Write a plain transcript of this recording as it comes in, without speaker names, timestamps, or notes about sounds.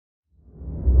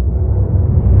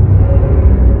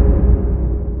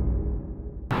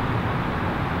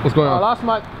What's going on? I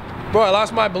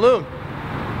lost my balloon.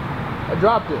 I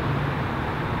dropped it.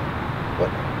 What?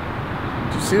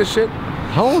 Did you see this shit?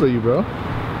 How old are you, bro?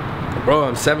 Bro,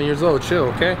 I'm 7 years old. Chill,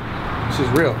 okay? This is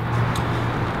real.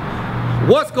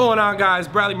 What's going on, guys?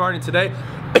 Bradley Martyn today.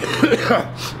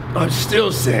 I'm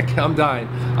still sick. I'm dying.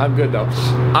 I'm good though.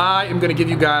 I am gonna give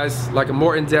you guys like a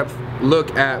more in-depth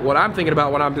look at what I'm thinking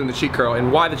about when I'm doing the cheat curl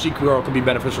and why the cheat curl can be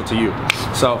beneficial to you.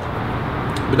 So,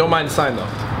 but don't mind the sign though.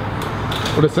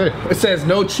 What does it say? It says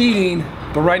no cheating,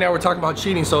 but right now we're talking about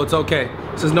cheating, so it's okay.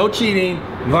 It says no cheating.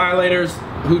 Violators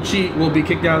who cheat will be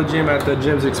kicked out of the gym at the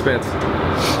gym's expense.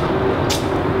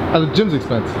 At the gym's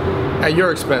expense? At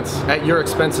your expense. At your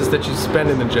expenses that you spend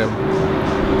in the gym.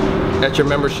 At your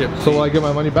membership. So will I get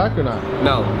my money back or not?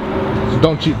 No. So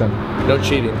don't cheat then. No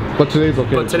cheating. But today's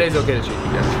okay. But today's okay to cheat.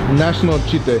 Yeah. National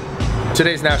Cheat Day.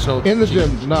 Today's national. In the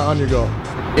gym, not on your girl.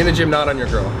 In the gym, not on your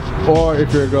girl. Or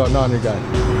if you're a girl, not on your guy.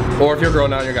 Or if you're a girl,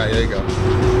 not on your guy. There you go.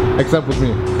 Except with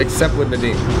me. Except with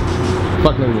Nadine.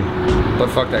 Fuck Nadine. But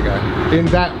fuck that guy. In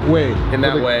that way. In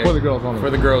that way. For the girls only.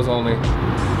 For the girls only.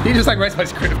 He just like writes my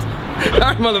script.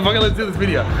 Alright, motherfucker, let's do this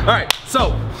video. Alright,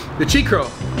 so the cheat curl.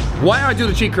 Why I do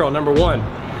the cheat curl, number one,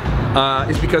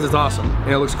 is because it's awesome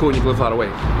and it looks cool and you can lift a lot of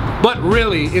weight. But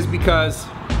really, it's because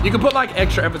you can put like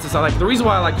extra emphasis on like the reason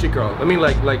why I like cheat curl. I mean,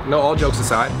 like no, all jokes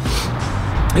aside,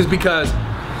 is because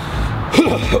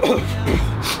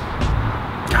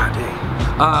God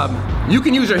dang, you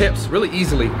can use your hips really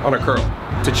easily on a curl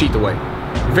to cheat the weight.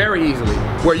 Very easily,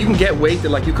 where you can get weight that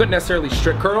like you couldn't necessarily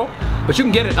strict curl, but you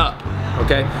can get it up,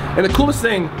 okay? And the coolest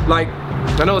thing, like,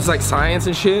 I know it's like science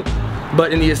and shit,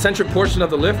 but in the eccentric portion of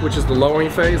the lift, which is the lowering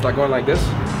phase, like going like this,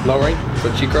 lowering for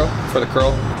the cheat curl, for the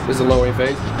curl, this is the lowering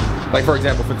phase. Like for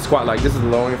example, for the squat, like this is the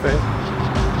lowering phase.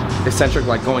 Eccentric,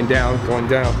 like going down.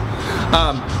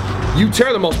 You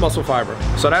tear the most muscle fiber.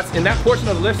 So that's, in that portion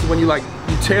of the lift is when you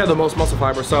tear the most muscle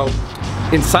fiber. So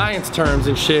in science terms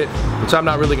and shit, which I'm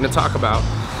not really gonna talk about,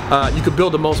 you could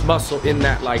build the most muscle in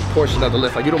that like portion of the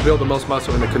lift. Like you don't build the most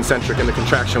muscle in the concentric and the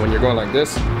contraction when you're going like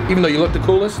this. Even though you look the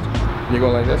coolest, you're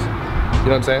going like this. You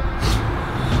know what I'm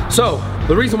saying? So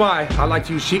the reason why I like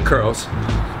to use cheat curls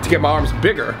to get my arms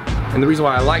bigger, and the reason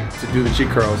why I like to do the cheat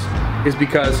curls is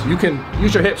because you can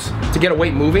use your hips to get a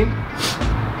weight moving,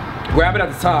 grab it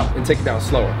at the top and take it down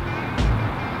slower.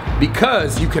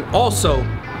 Because you can also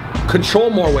control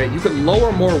more weight, you can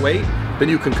lower more weight than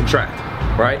you can contract,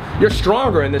 right? You're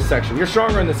stronger in this section. You're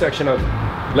stronger in the section of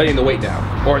letting the weight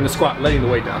down, or in the squat, letting the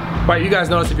weight down. Right, you guys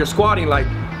notice if you're squatting like,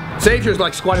 say if you're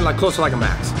like squatting like close to like a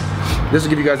max. This will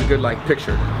give you guys a good like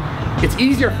picture. It's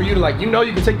easier for you to like, you know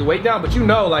you can take the weight down, but you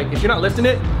know like if you're not lifting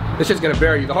it, this shit's gonna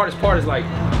bury you. The hardest part is like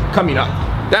coming up.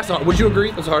 That's all, would you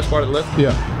agree? That's the hardest part of the lift?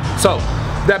 Yeah. So,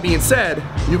 that being said,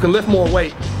 you can lift more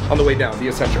weight on the way down, the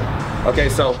eccentric. Okay,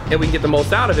 so, and we can get the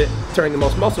most out of it, turning the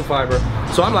most muscle fiber.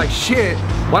 So I'm like, shit,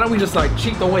 why don't we just like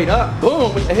cheat the weight up,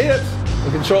 boom, with the hips,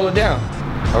 and control it down,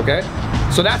 okay?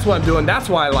 So that's what I'm doing, that's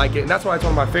why I like it, and that's why it's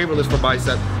one of my favorite lifts for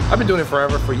bicep. I've been doing it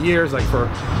forever, for years, like for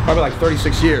probably like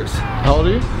 36 years. How old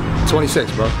are you?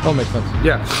 26, bro. Oh, makes sense.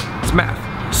 Yeah, it's math.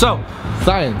 So,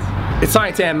 science. It's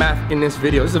science and math in this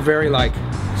video. This is a very like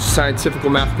scientific,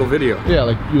 mathical video. Yeah,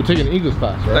 like you would take an English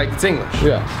class, right? Like it's English.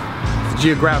 Yeah. It's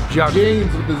geography.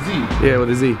 Gains with the Z. Yeah, with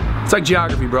a Z. It's like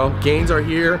geography, bro. Gains are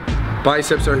here,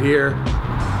 biceps are here.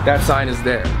 That sign is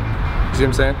there. You see what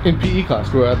I'm saying? In PE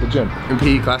class, we're at the gym. In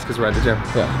PE class, because we're at the gym.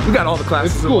 Yeah. We got all the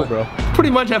classes. It's school, bro.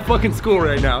 Pretty much at fucking school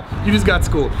right now. You just got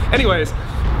school. Anyways,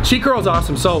 cheat curl's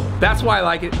awesome. So that's why I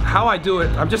like it. How I do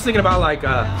it, I'm just thinking about like,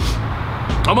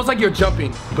 almost like you're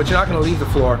jumping, but you're not gonna leave the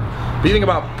floor. But you think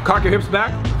about cock your hips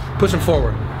back, push them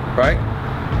forward, right?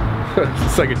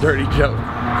 It's like a dirty joke.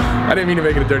 I didn't mean to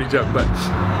make it a dirty joke, but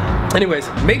anyways,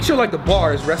 make sure like the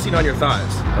bar is resting on your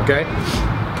thighs, okay?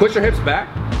 Push your hips back.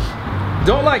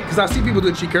 Don't like, because I see people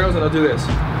do cheat curls and they'll do this.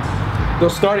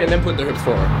 They'll start it and then put their hips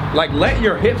forward. Like let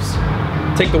your hips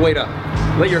take the weight up.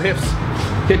 Let your hips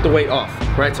hit the weight off,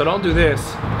 right? So don't do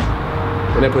this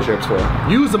and then push your hips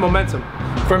forward. Use the momentum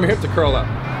from your hip to curl up.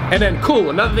 And then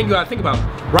cool, another thing you gotta think about,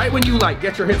 right when you like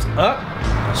get your hips up,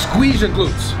 squeeze your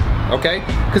glutes, okay?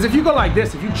 Because if you go like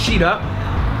this, if you cheat up,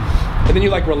 and then you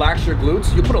like relax your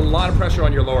glutes, you put a lot of pressure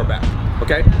on your lower back,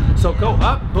 okay? So go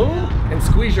up, boom, and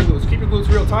squeeze your glutes. Keep your glutes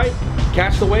real tight,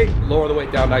 catch the weight, lower the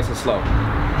weight down nice and slow,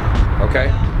 okay?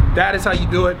 That is how you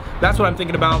do it. That's what I'm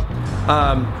thinking about.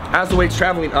 As the weight's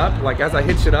traveling up, like as I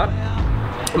hitch it up,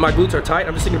 and my glutes are tight,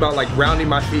 I'm just thinking about like grounding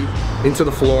my feet into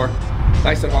the floor,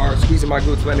 nice and hard, squeezing my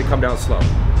glutes, letting it come down slow,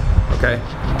 okay?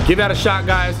 Give that a shot,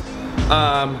 guys.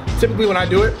 Typically when I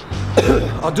do it,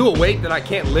 I'll do a weight that I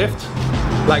can't lift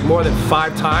like more than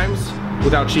 5 times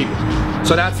without cheating.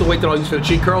 So that's the weight that I'll use for the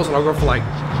cheat curls, and I'll go for like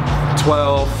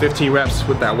 12, 15 reps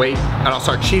with that weight, and I'll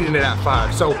start cheating it at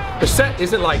 5. So the set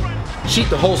isn't like cheat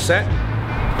the whole set.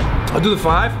 I'll do the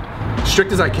 5,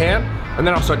 strict as I can, and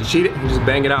then I'll start to cheat it and just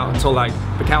bang it out until like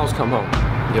the cows come home,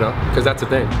 you know? Because that's the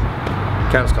thing.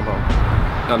 Cows come home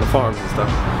on the farms and stuff.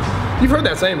 You've heard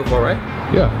that saying before, right?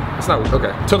 Yeah. It's not,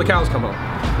 okay. Until the cows come home.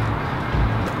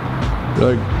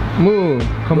 Like, move,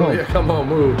 come home. Yeah, come home,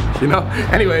 move, you know?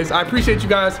 Anyways, I appreciate you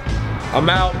guys. I'm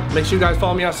out. Make sure you guys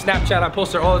follow me on Snapchat. I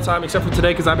post there all the time except for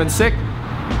today because I've been sick.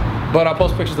 But I'll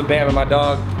post pictures of Bam and my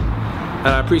dog. And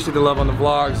I appreciate the love on the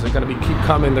vlogs. They're gonna keep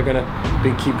coming. They're gonna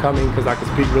keep coming because I can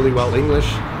speak really well English.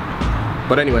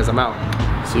 But anyways, I'm out.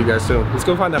 See you guys soon. Let's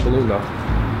go find that balloon though.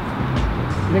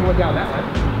 You think it went down that way?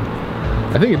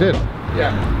 I think it did.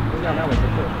 Yeah, it went down that way for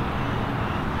sure.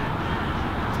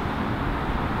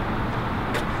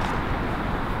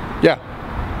 Yeah.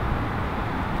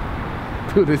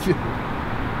 Dude, this is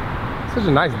such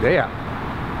a nice day out.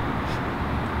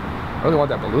 I really want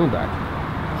that balloon back.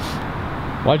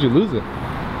 Why'd you lose it?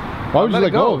 Why would you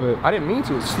let go of it? I didn't mean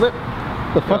to. It slipped.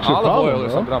 The fuck's your problem, olive oil or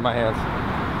something on my hands.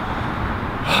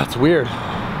 It's weird.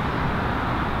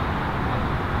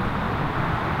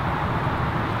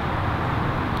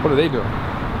 What are they doing?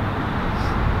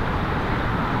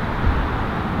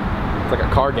 It's like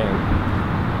a car game,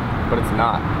 but it's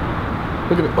not.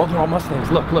 Look at it. Oh, they're all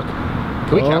Mustangs. Look, look.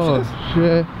 Can we capture this?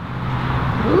 Shit.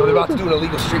 Oh, they're about to do an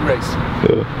illegal street race.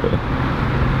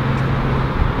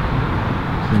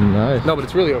 Nice. No, but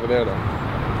it's really over there though.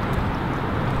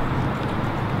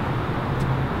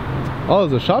 Oh,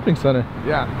 it's a shopping center.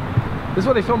 Yeah. This is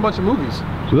where they film a bunch of movies.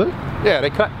 Do they? Yeah, they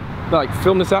like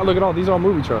film this out. Look at all these are all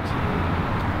movie trucks.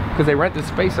 Because they rent this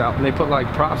space out and they put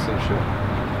like props and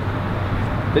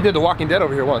shit. They did The Walking Dead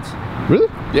over here once. Really?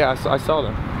 Yeah, I saw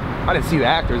them. I didn't see the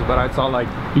actors, but I saw like...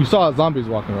 You saw zombies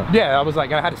walking around? Yeah, I was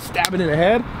like, I had to stab it in the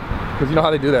head. Because you know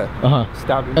how they do that? Uh-huh.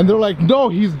 Stab it. And they're like, no,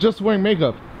 he's just wearing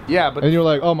makeup. Yeah, but... And you're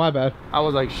like, oh, my bad. I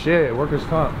was like, shit, workers'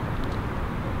 comp.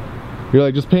 You're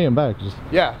like, just pay him back. Just...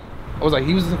 Yeah. I was like,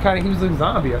 he was a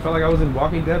zombie. I felt like I was in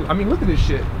Walking Dead. I mean, look at this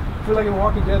shit. I feel like in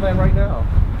Walking Dead land right now.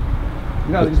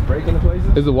 You know how they just break into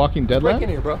places? Is it Walking Dead land? Break in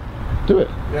here, bro. Do it.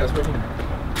 Yeah, let's break in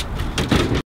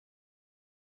here.